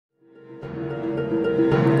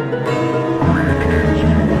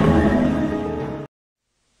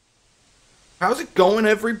How's it going,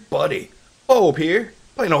 everybody? Bobe here,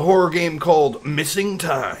 playing a horror game called Missing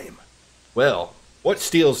Time. Well, what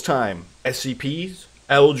steals time? SCPs?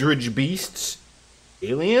 Eldritch beasts?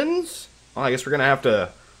 Aliens? Well, I guess we're gonna have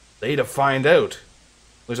to later find out.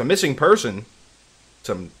 There's a missing person,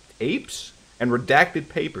 some tapes, and redacted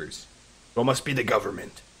papers. So it must be the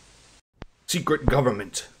government. Secret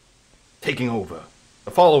government taking over.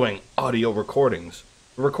 The following audio recordings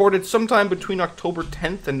were recorded sometime between October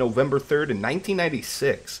 10th and November 3rd in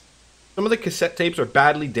 1996. Some of the cassette tapes are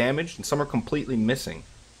badly damaged and some are completely missing.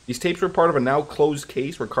 These tapes were part of a now closed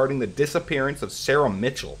case regarding the disappearance of Sarah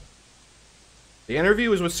Mitchell. The interview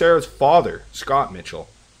was with Sarah's father, Scott Mitchell.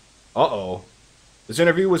 Uh-oh. This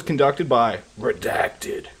interview was conducted by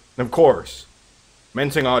Redacted. And of course,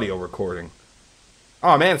 mensing audio recording.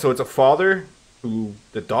 Oh man, so it's a father who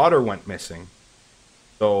the daughter went missing.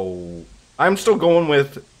 So I'm still going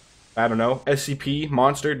with, I don't know, SCP,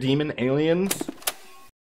 monster, demon, aliens.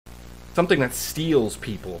 Something that steals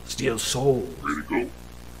people, steals souls. Ready to go?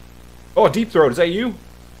 Oh, Deep Throat, is that you?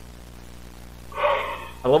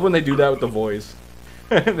 I love when they do that with the voice.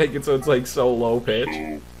 Make it so it's like so low pitch.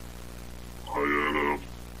 So, I had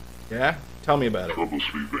Yeah? Tell me about it. trouble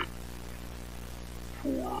sleeping for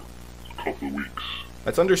a couple of weeks.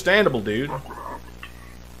 That's understandable, dude. Not what happened.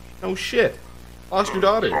 No shit. Lost your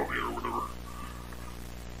daughter. Insomnia or whatever.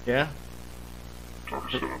 Yeah?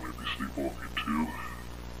 Doctor said I might be sleepwalking too.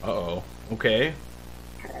 Uh-oh. Okay.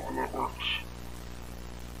 Don't know how that works.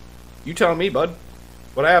 You tell me, bud.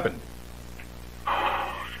 What happened?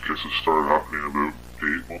 I guess it started happening about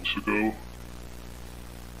 8 months ago.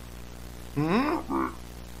 Hmm? Remember,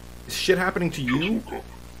 Is shit happening to just you? woke up.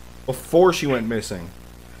 Before she went missing.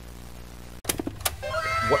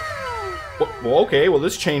 What? Well, okay. Well,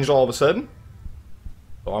 this changed all of a sudden.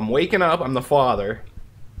 So I'm waking up. I'm the father.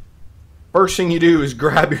 First thing you do is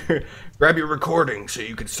grab your recording so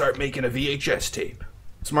you can start making a VHS tape.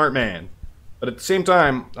 Smart man. But at the same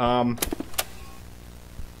time,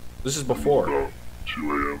 this is before. About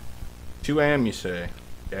 2 a.m. 2 a.m. you say.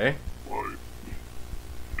 Okay. My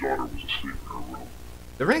daughter was asleep in her room.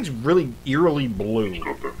 Everything's really eerily blue. Just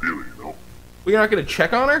got that feeling, you know? Well, you're not gonna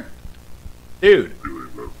check on her? Dude, Feeling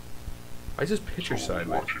that why is this picture someone was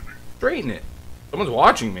sideways? watching me. Straighten it. Someone's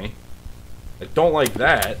watching me. I don't like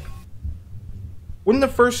that. Wouldn't the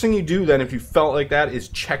first thing you do then if you felt like that is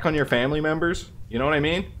check on your family members? You know what I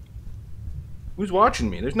mean? Who's watching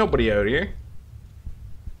me? There's nobody out here.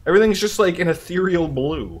 Everything's just like an ethereal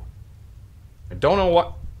blue. I don't know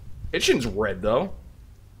what... Kitchen's red though.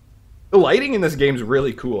 The lighting in this game's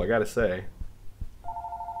really cool, I gotta say.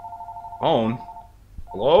 Phone?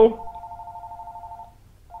 Hello?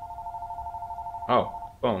 Oh,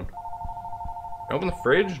 phone. Can I open the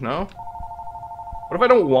fridge? No? What if I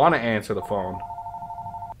don't want to answer the phone?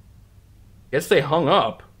 Guess they hung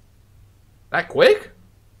up. That quick?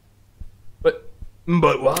 But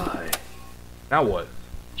why? Now what?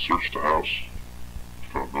 Searched the house.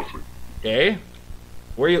 Found nothing. Okay.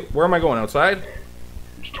 Where am I going? Outside? It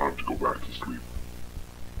was time to go back to sleep.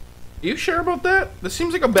 Are you sure about that? This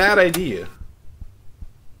seems like a bad idea.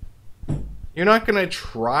 You're not gonna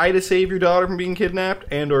try to save your daughter from being kidnapped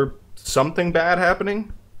and or something bad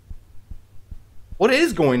happening? What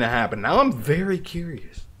is going to happen? Now I'm very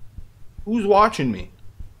curious. Who's watching me?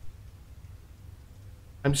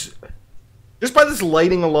 Just by this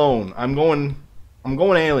lighting alone, I'm going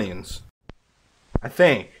aliens. I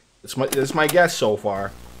think. That's my guess so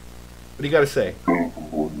far. What do you gotta say?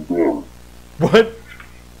 What?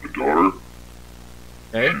 My daughter,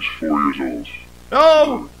 Hey? she's 4 years old.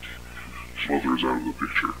 No! Her mother's out of the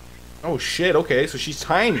picture. Oh shit, okay, so she's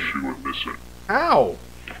tiny. She went missing. How?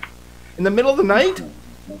 In the middle of the night?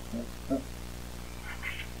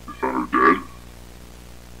 They found her dead.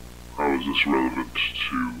 How is this relevant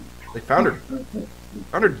to... They found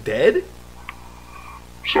her dead?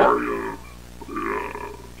 Sorry,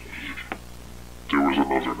 there was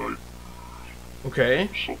another night. Okay.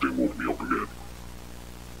 Something woke me up again.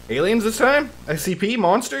 Aliens this time? SCP?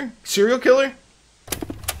 Monster? Serial killer?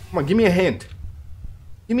 Come on, give me a hint.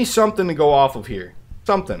 Give me something to go off of here.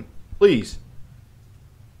 Something. Please.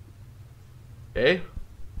 Okay.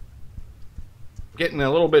 Getting a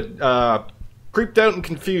little bit, creeped out and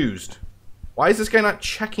confused. Why is this guy not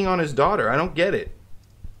checking on his daughter? I don't get it.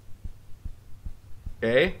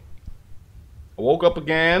 Okay. I woke up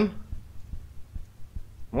again.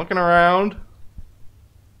 I'm looking around.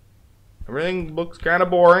 Everything looks kind of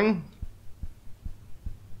boring.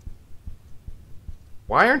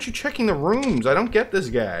 Why aren't you checking the rooms? I don't get this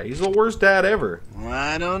guy. He's the worst dad ever.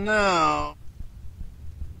 I don't know.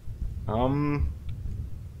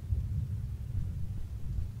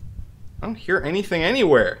 I don't hear anything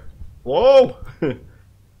anywhere. Whoa!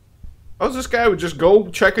 How's this guy would just go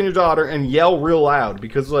check on your daughter and yell real loud?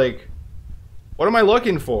 Because, like, what am I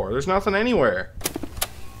looking for? There's nothing anywhere.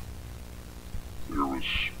 There was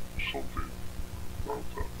something about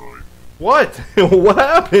that night. What? What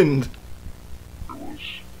happened? There was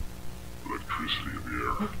electricity in the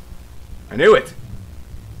air. I knew it.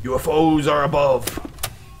 UFOs are above.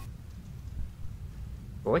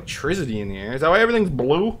 Electricity in the air. Is that why everything's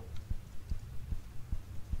blue?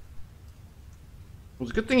 Well,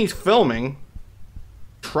 it's a good thing he's filming.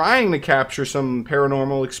 Trying to capture some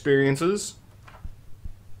paranormal experiences.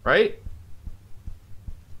 Right?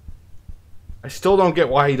 I still don't get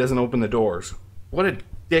why he doesn't open the doors. What a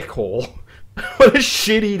dickhole. What a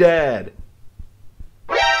shitty dad.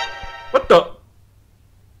 What the?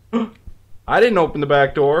 I didn't open the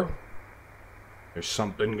back door. There's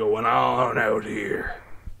something going on out here.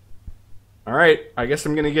 Alright, I guess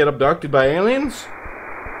I'm gonna get abducted by aliens?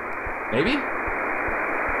 Maybe?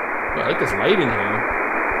 Oh, I like this lighting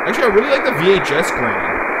here. Actually, I really like the VHS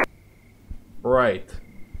grain. Right.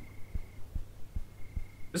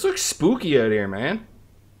 This looks spooky out here, man.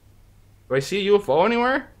 Do I see a UFO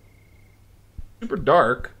anywhere? Super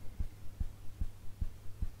dark.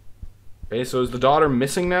 Okay, so is the daughter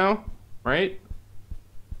missing now? Right?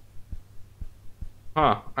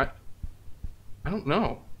 Huh. I don't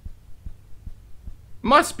know.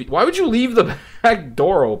 Must be. Why would you leave the back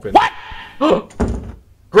door open? What?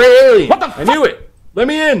 Gray alien! What the fuck? I knew it! Let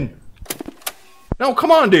me in! No, come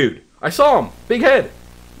on, dude! I saw him! Big head!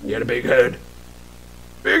 He had a big head!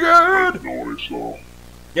 Big head! You know what I saw?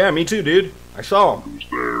 Yeah, me too, dude. I saw him. It was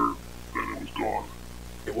there, then it was gone.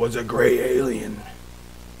 It was a gray alien.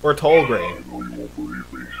 Or a tall gray. I know you won't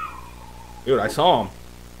believe me. Dude, I saw him.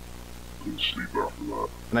 Couldn't sleep after that.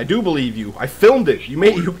 And I do believe you. I filmed it.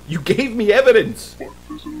 You gave me evidence. But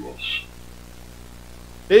visited us.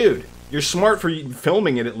 Dude, you're smart for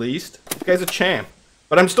filming it at least. This guy's a champ.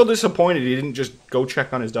 But I'm still disappointed he didn't just go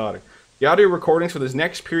check on his daughter. The audio recordings for this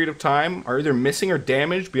next period of time are either missing or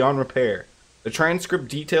damaged beyond repair. The transcript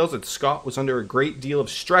details that Scott was under a great deal of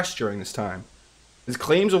stress during this time. His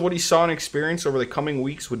claims of what he saw and experienced over the coming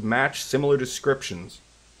weeks would match similar descriptions.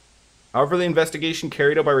 However, the investigation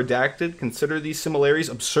carried out by Redacted considered these similarities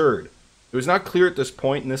absurd. It was not clear at this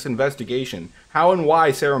point in this investigation how and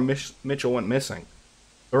why Sarah Mitchell went missing.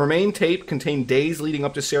 The remain tape contained days leading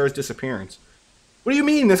up to Sarah's disappearance. What do you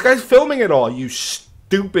mean? This guy's filming it all, you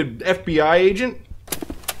stupid FBI agent?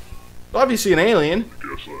 It's obviously an alien.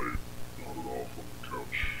 I guess I nodded off on the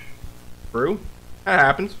couch. True. That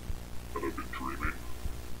happens. Had I been dreaming?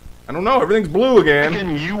 I don't know, everything's blue again.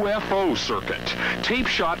 UFO circuit. Tape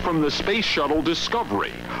shot from the Space Shuttle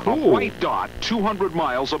Discovery. A Ooh. white dot 200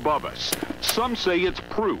 miles above us. Some say it's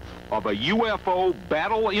proof of a UFO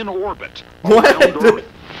battle in orbit What? around Earth.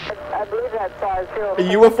 I believe that's A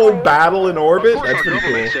UFO battle in orbit? Of course, That's our pretty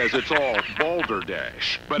government cool. says it's all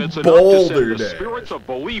balderdash, but it's enough to send the Balderdash. spirits of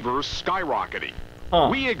believers skyrocketing. Huh.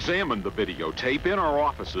 We examined the videotape in our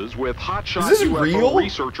offices with hotshot Is this UFO real?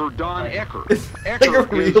 researcher Don Ecker. Is this like a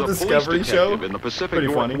Ecker real is a Discovery police show? detective in the Pacific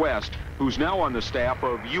Pretty funny. Northwest, who's now on the staff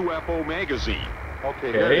of UFO Magazine.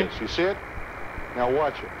 Okay, there it is. You see it? Now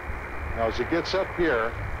watch it. Now as it gets up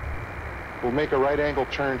here, we'll make a right angle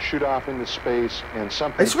turn, shoot off into space, and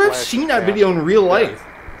something I swear I've flashes seen that past video in real life.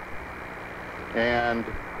 And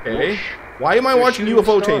Okay. whoosh, Why am I they're watching shooting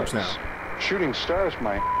UFO stars. tapes now? Shooting stars,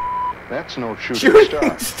 that's no shooting Shooting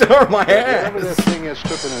star. star my Whatever ass. this thing is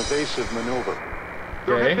took an evasive maneuver.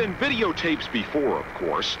 There Okay. have been videotapes before, of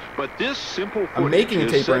course, but this simple I'm footage making a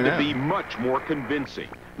is tape said right to now. be much more convincing.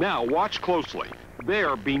 Now, watch closely.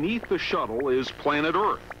 There, beneath the shuttle, is planet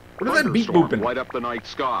Earth. What is that beep Thunderstorms booping? light up the night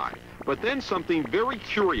sky. But then something very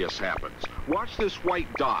curious happens. Watch this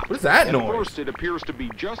white dot. What is that At noise? first, it appears to be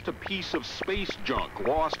just a piece of space junk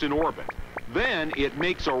lost in orbit. Then it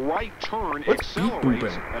makes a right turn, What's beep accelerates,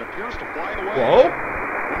 booping? and appears to fly away. Whoa?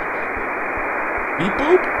 Beep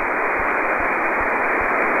boop?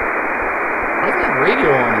 Why is my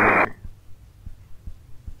radio on in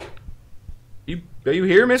here? Are you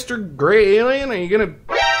here, Mr. Gray Alien? Are you gonna...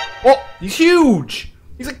 Oh, he's huge!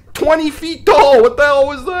 He's like 20 feet tall! What the hell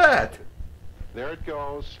was that? There it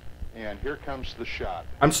goes, and here comes the shot.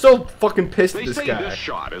 I'm still fucking pissed They at this say guy. this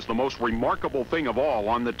shot is the most remarkable thing of all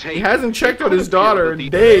on the tape. He hasn't checked It out could his appear daughter that in the-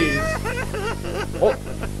 days. Oh.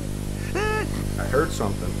 I heard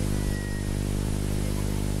something.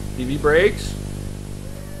 TV breaks.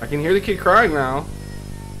 I can hear the kid crying now.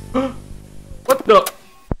 What the?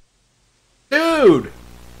 Dude!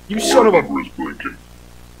 You son of a... was blinking.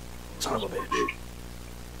 Son of a bitch.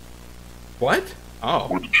 What? Oh.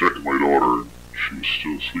 Went to check my daughter, and she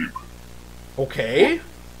was still asleep. Okay.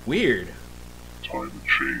 Weird. Time had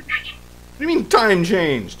changed. What do you mean time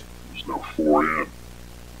changed? It's now 4 a.m.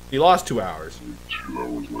 He lost 2 hours. 2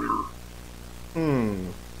 hours later.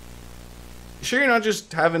 You sure you're not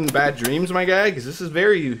just having bad dreams, my guy? Because this is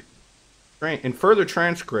very... In further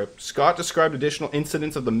transcript, Scott described additional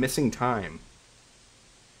incidents of the missing time.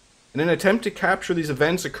 In an attempt to capture these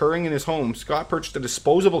events occurring in his home, Scott purchased a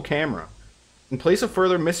disposable camera. In place of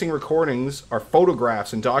further missing recordings are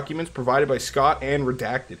photographs and documents provided by Scott and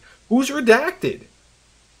Redacted. Who's Redacted? Do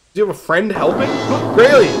you have a friend helping? Look,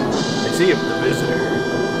 Grayley! I see him, the visitor.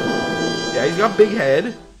 Yeah, he's got a big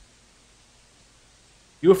head.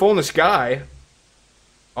 UFO in the sky.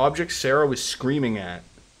 Object Sarah was screaming at.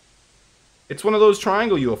 It's one of those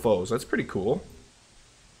triangle UFOs. That's pretty cool.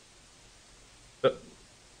 The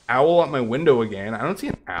owl at my window again. I don't see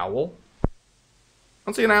an owl. I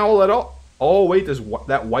don't see an owl at all. Oh, wait, there's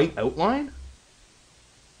that white outline?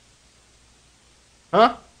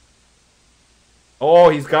 Huh? Oh,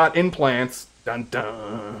 he's got implants. Dun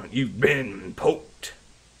dun. You've been poked.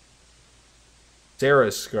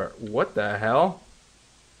 Sarah's scar. What the hell?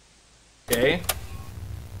 Okay.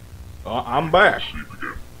 I'm back.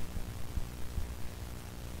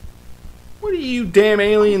 What are you damn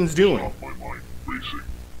aliens doing? My mind racing.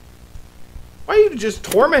 Why are you just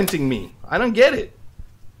tormenting me? I don't get it.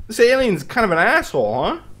 This alien's kind of an asshole,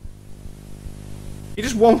 huh? He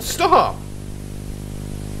just won't stop.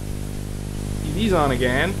 TV's on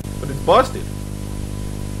again, but it's busted.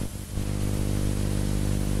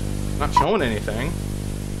 Not showing anything.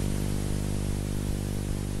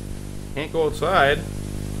 Can't go outside.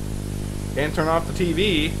 Can't turn off the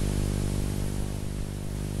TV.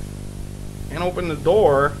 Can't open the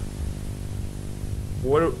door.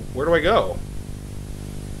 Where do I go?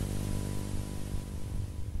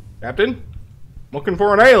 Captain? Looking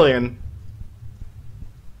for an alien.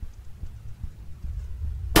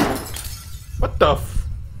 What the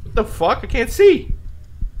fuck? I can't see.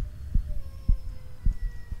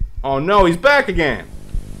 Oh no, he's back again.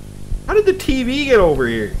 How did the TV get over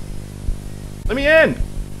here? Let me in.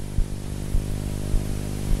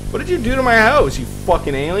 What did you do to my house, you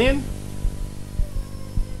fucking alien?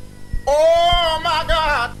 Oh my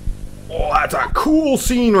god! Oh, that's a cool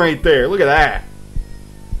scene right there. Look at that.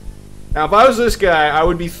 Now, if I was this guy, I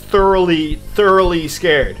would be thoroughly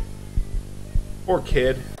scared. Poor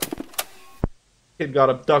kid. Kid got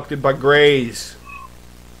abducted by Greys.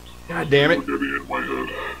 God damn it. Getting in my head.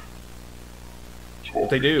 What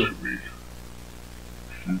they do?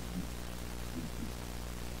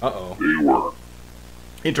 Uh-oh. They were.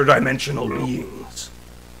 Interdimensional beings.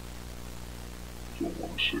 Don't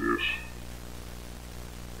want to say it.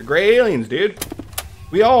 The Grey aliens, dude.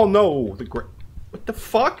 We all know the Grey... What the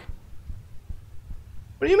fuck?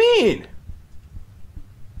 What do you mean?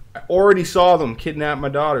 I already saw them kidnap my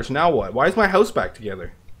daughters. Now what? Why is my house back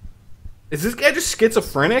together? Is this guy just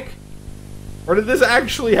schizophrenic? Or did this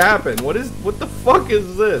actually happen? What the fuck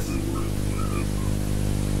is this?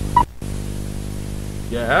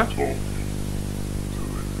 Yeah?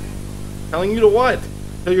 Telling you to what?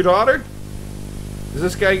 Tell your daughter? Is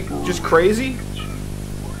this guy just crazy?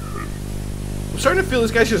 I'm starting to feel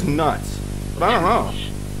this guy's just nuts. But I don't know.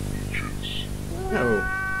 Ew.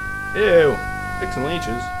 Ew. Fixing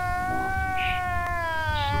leeches.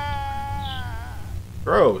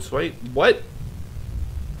 Gross. Wait, what?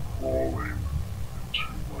 Crawling to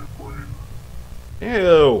my brain.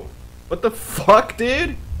 Ew. What the fuck,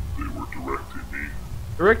 dude? They were directing me,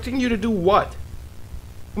 Directing you to do what?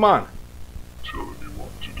 Come on. telling me what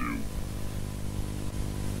to do.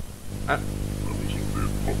 I I was only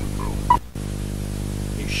in public now.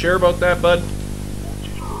 You sure about that, bud?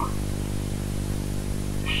 Wanted her.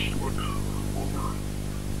 Just like her mother.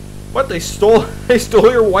 What? They stole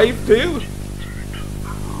your wife too?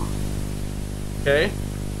 Okay.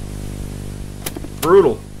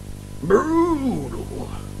 Brutal. Brutal.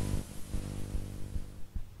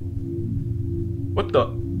 What the?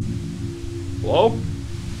 Hello?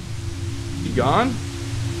 You gone?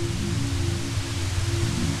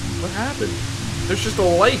 What happened? There's just a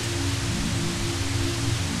light.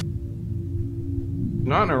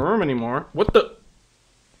 Not in a room anymore. What the?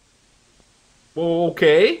 Well,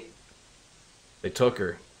 okay. They took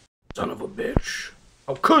her. Son of a bitch.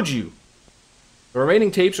 How could you? The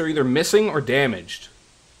remaining tapes are either missing or damaged.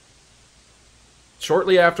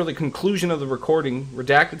 Shortly after the conclusion of the recording,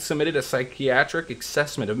 Redacted submitted a psychiatric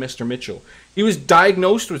assessment of Mr. Mitchell. He was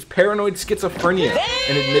diagnosed with paranoid schizophrenia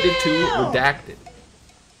and admitted to Redacted.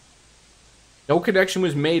 No connection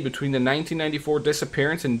was made between the 1994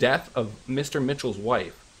 disappearance and death of Mr. Mitchell's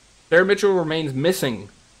wife. Sarah Mitchell remains missing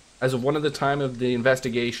as of one of the time of the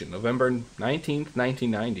investigation, November 19th,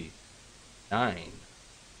 1999.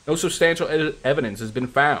 No substantial evidence has been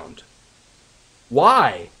found.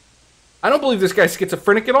 Why? I don't believe this guy's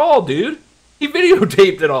schizophrenic at all, dude. He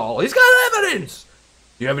videotaped it all. He's got evidence.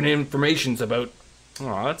 Do you have any information about...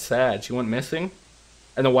 Oh, that's sad. She went missing.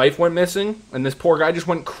 And the wife went missing. And this poor guy just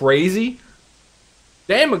went crazy.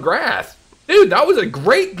 Dan McGrath. Dude, that was a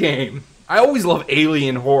great game. I always love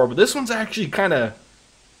alien horror, but this one's actually kind of...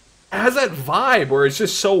 has that vibe where it's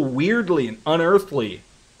just so weirdly and unearthly.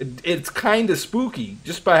 It's kind of spooky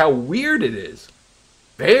just by how weird it is.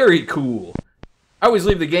 Very cool. I always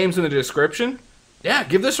leave the games in the description. Yeah,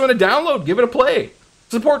 give this one a download. Give it a play.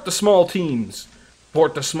 Support the small teams.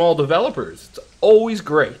 Support the small developers. It's always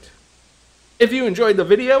great. If you enjoyed the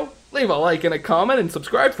video, leave a like and a comment and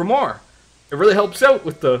subscribe for more. It really helps out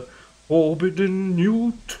with the orbiting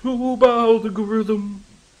YouTube algorithm.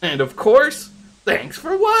 And of course, thanks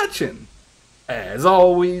for watching. As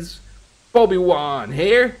always, Bobe-Wan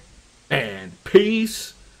here, and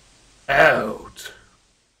peace out.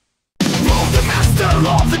 The master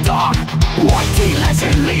of the dark, white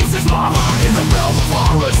legend leaves his mark. In the realm of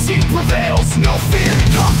horror, sin prevails. No fear,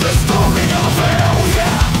 not the story of hell,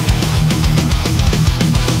 yeah.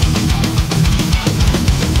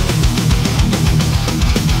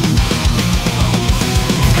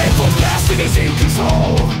 Hateful bastard is in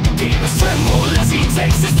control. Demons tremble as he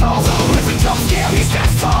takes his toll. The rhythm jump scare, he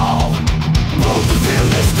stands tall. Both the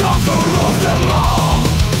villains conquer of them all.